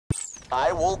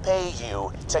I will pay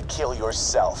you to kill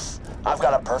yourself. I've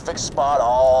got a perfect spot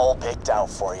all picked out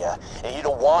for you. And you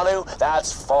don't want to?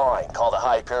 That's fine. Call the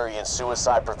Hyperion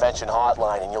Suicide Prevention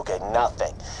Hotline and you'll get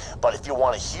nothing. But if you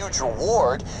want a huge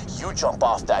reward, you jump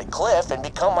off that cliff and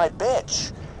become my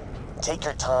bitch. Take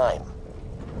your time.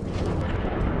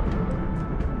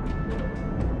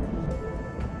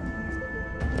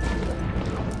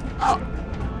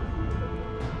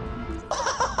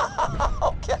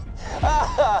 Okay.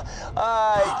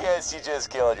 I guess you just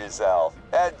killed yourself.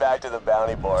 Head back to the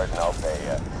bounty board and I'll pay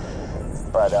you.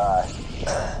 But,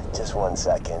 just 1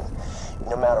 second.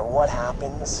 No matter what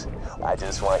happens, I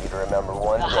just want you to remember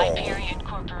one thing. Hyperion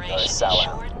Corporation You're a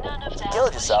sellout. ensured none of You that killed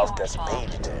was yourself your because I fault.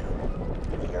 paid you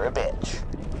to. You're a bitch.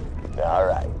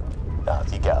 Alright.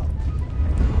 Off you go.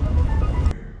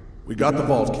 We got the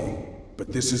vault key,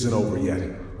 but this isn't over yet.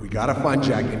 We gotta find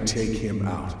Jack and take him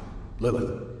out.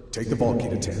 Lilith, take the vault key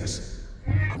to Tannis.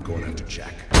 I'm going after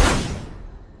Jack.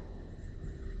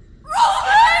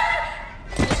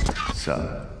 Roland!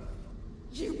 So?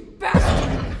 You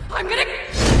bastard! I'm gonna...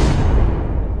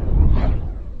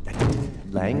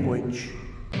 Language.